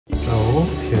So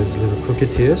here's little crooked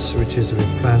tears, which is we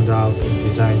planned out and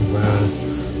designed well,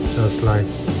 just like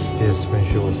this when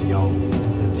she was young.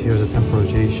 And here's the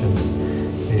temporizations,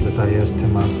 the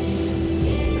diastema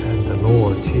and the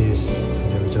lower teeth.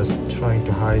 And they were just trying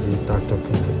to hide the doctor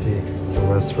complete the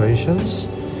restorations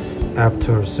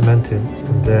after cementing,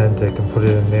 and then they can put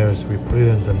it in there. So we put it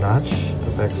in the notch,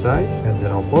 the back side, and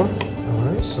then upper.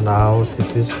 Alright, so now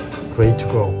this is great to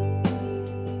go.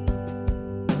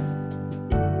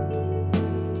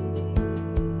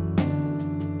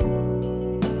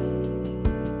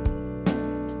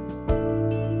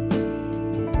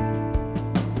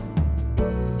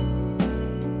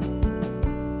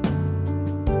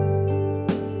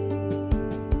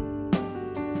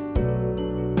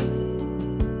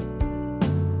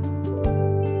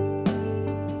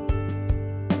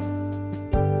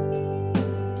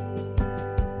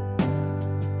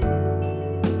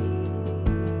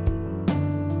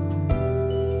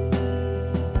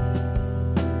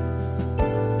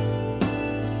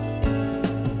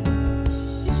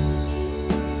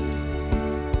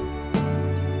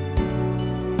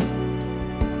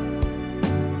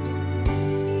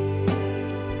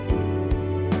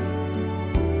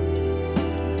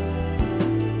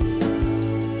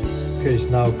 Okay, it's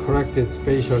now corrected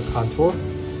facial contour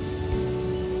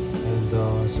and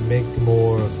so make the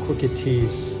more crooked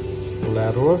teeth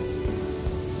lateral.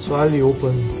 Slightly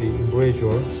open the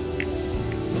embrasure.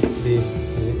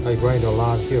 I grind a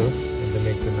lot here and then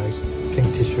make the nice pink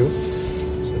tissue.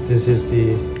 So this is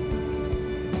the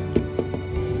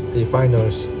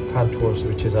finest contours,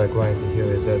 which is I grind here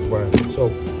is as well. So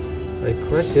I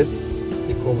corrected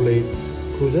the coblate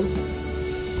occlusion,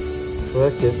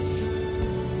 corrected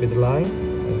with line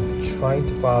and trying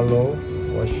to follow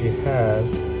what she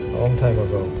has a long time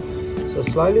ago. So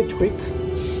slightly tweak.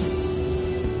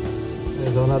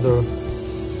 There's another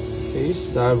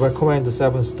case that I recommend the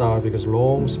 7-star because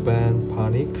long span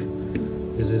panic,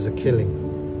 this is a killing.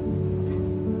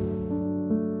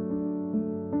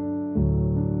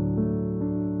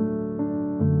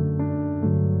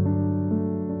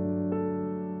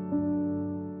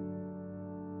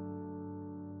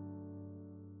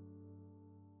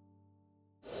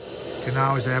 Okay,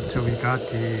 now is after we got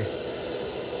the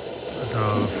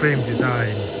frame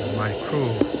design. This is my crew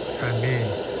and me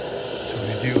to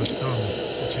review some,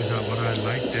 which is what I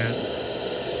like that,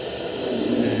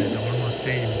 and almost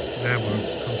same level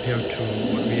compared to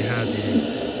what we had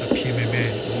the PMMA.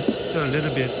 There are a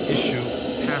little bit issue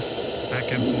past back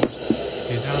and forth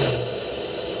design.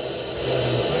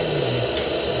 Finally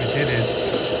we did it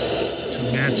to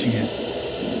matching it.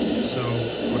 So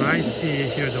what I see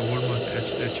here is almost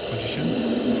edge-to-edge position,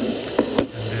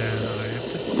 and then I have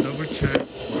to double check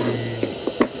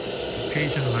the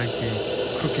patient like the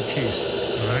crooked teeth.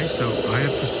 Alright, so I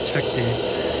have to check the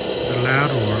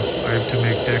lateral. I have to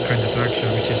make that kind of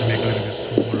direction, which is make a little bit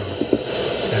smaller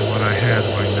than what I had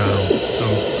right now. So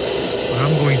what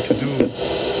I'm going to do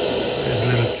is a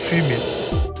little trim it.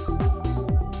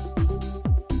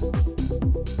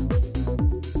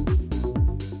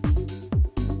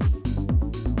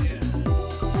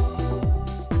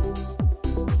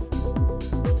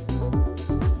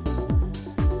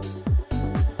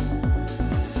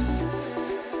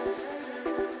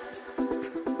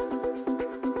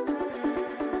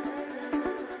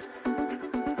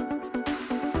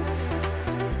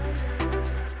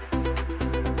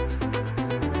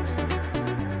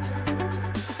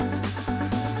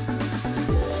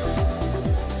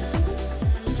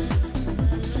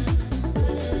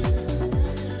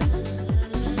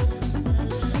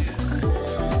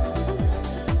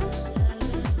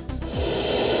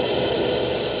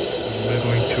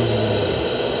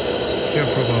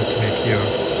 Careful about to make here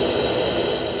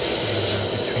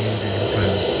between the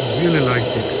implants. I really like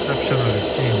the exceptionally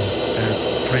thin that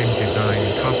frame design.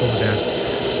 On top of that,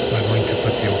 we're going to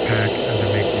put the opaque and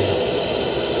then make the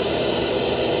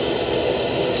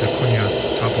zirconia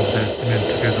top of that cement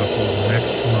together for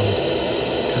maximum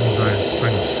tensile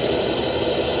strength.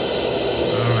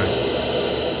 Alright.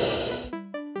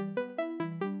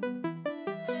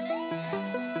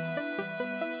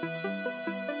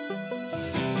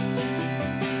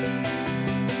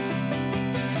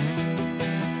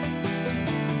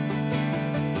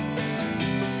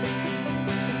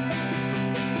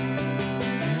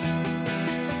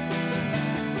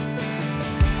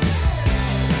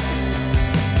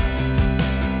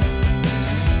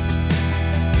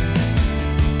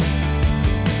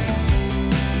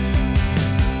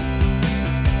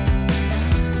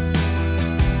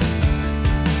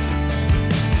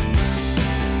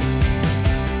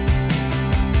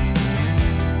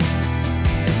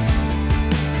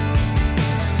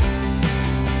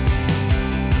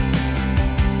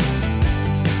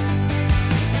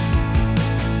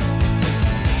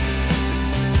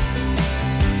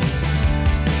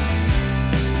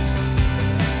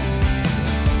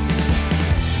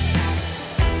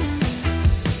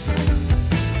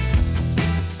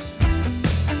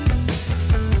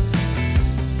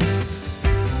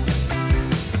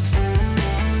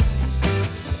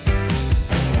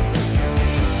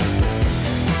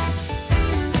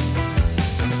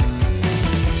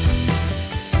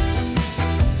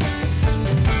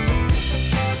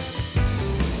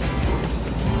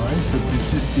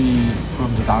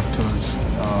 doctor's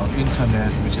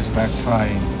internet, which is back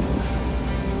trying,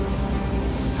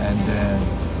 and then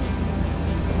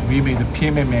we made the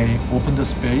PMMA, open the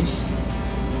space,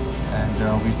 and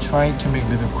we trying to make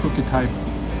little crooked type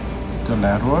the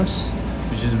laterals,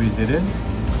 which is we did it,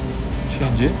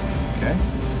 change it, okay,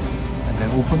 and then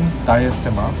open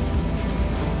diastema.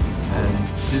 And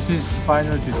this is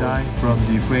final design from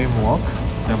the framework,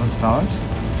 7 stars,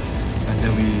 and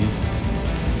then we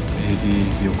made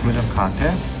the occlusion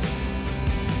contact,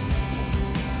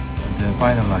 and then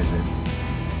finalize it.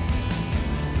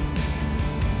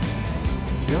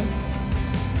 Here.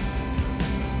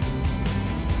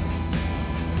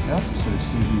 Yeah, so you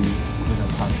see the occlusion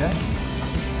contact.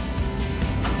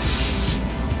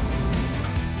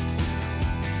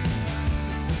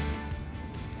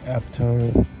 After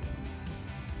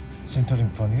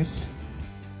centering furnace,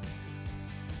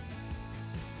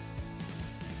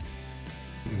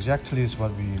 exactly is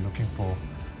what we're looking for.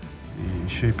 The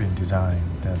shape and design,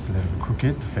 that's a little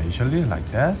crooked facially like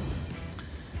that,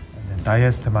 and then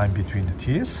diastema in between the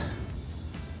teeth.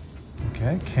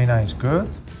 Okay, canine is good.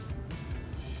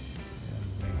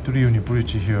 3-unit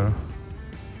bridge here.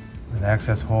 The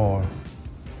access hole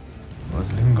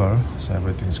was linger, so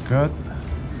everything's good.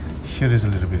 Here is a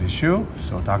little bit issue,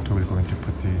 so doctor will going to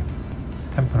put the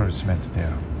temporary cement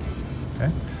there.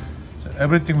 Okay, so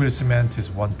everything will cement is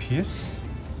one piece,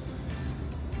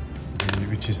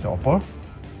 which is the upper.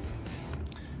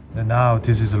 And now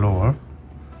this is the lower.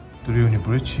 3-unit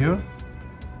bridge here,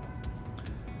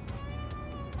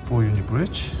 4-unit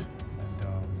bridge,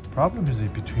 and the problem is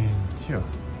between here.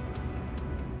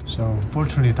 So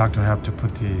unfortunately, doctor have to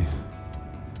put the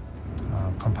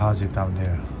composite down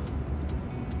there.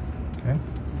 Okay,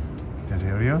 that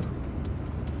area.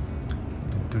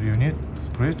 3-unit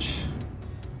bridge.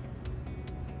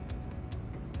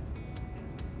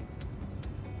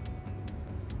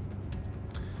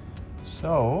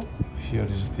 So here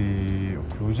is the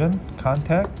occlusion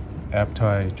contact. After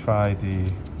I try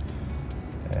the,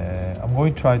 I'm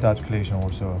going to try the articulation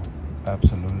also,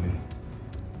 absolutely.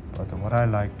 But what I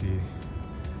like the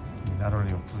not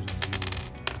only occlusion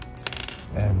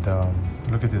view, and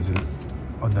look at this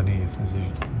underneath.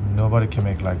 Nobody can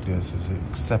make like this. It's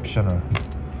exceptional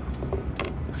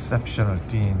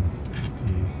thin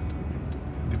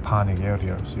the panic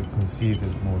area, so you can see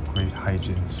there's more great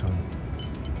hygiene soon.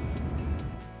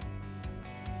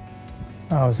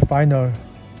 Now as final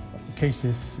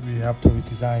cases, we have to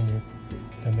redesign it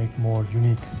to make more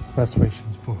unique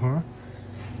restorations for her.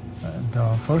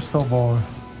 And first of all,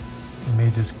 we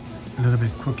made this a little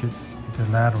bit crooked with the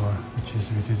lateral, which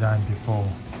is we designed before.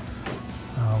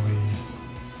 We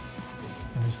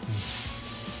finished the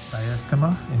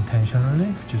diastema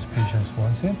intentionally, which is patients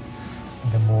wants it,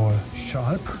 and the more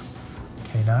sharp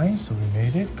canine, so we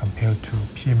made it compared to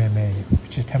PMMA,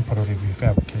 which is temporarily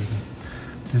fabricated.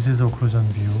 This is occlusion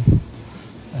view,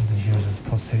 and then here's this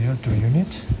posterior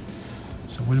 3-unit.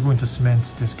 So we're going to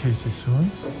cement this case soon.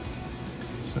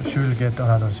 So she will get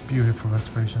another beautiful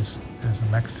restorations as a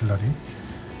maxillary.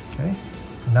 Okay.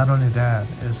 Not only that,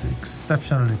 it's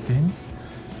exceptionally thin.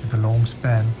 The long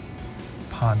span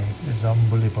panic is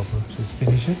unbelievable. Just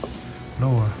finish it.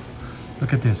 Lower.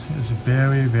 Look at this. It's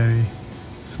very, very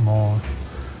small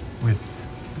with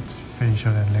its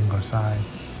facial and lingual side.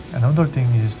 Another thing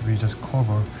is we just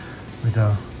cover with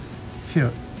a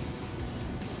here.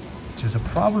 Just a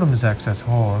problem is access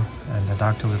hole, and the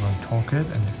doctor will going to torque it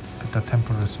and put the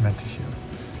temporary cement here.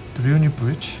 3-unit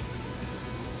bridge.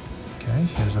 Okay,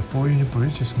 here's a 4-unit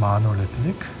bridge. It's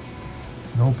monolithic.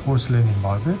 No porcelain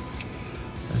involved.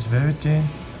 It's very thin.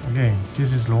 Again,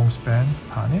 this is long span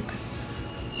panic.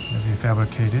 We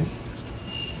fabricated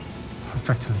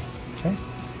perfectly. Okay,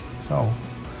 so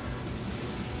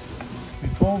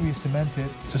before we cement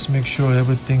it, just make sure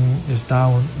everything is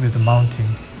down with the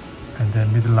mounting, and then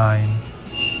midline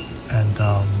and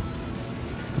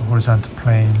the horizontal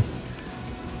plane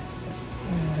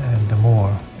and the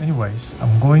more. Anyways,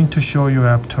 I'm going to show you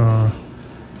after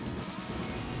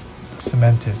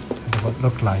cemented and what it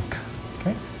look like.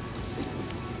 Okay.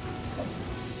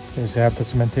 Here's after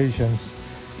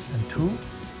cementations, and 2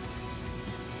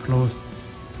 closed,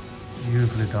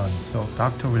 beautifully done. So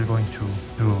doctor will going to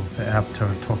do the after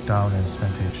torque down and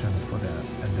cementation for that,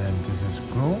 and then this is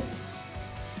glue,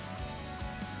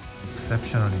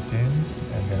 exceptionally thin,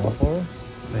 and then upper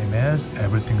same as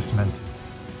everything cemented.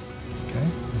 Okay,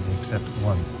 except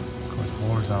one, because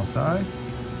holes outside.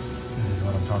 This is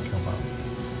what I'm talking about.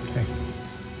 Okay,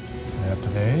 and after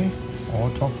today all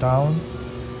torque down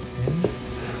in,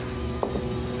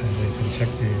 and you can check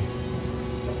the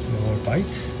lower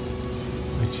bite.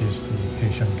 which is the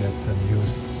patient get the new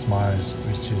smiles,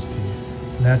 which is the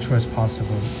natural as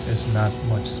possible. It's not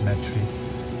much symmetry,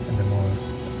 and the more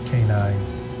canine,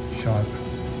 sharp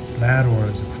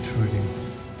laterals protruding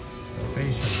the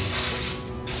facial.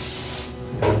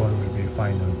 That one will be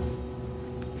final.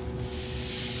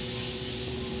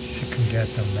 She can get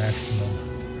the maximum,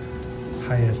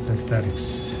 highest aesthetics,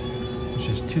 which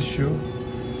is tissue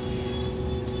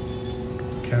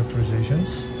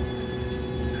characterizations,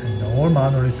 and all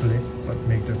monolithically, but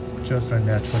make them just as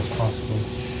natural as possible.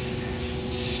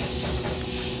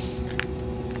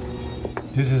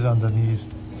 This is underneath.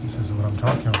 This is what I'm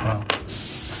talking about.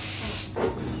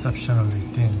 Exceptionally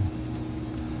thin.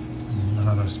 And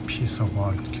another piece of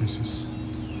art cases.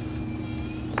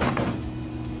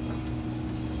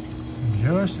 Some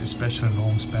yours, especially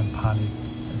long span poly,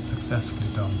 is successfully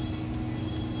done.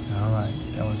 Alright,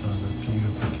 that was another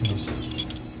beautiful case.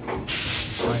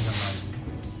 Finalized.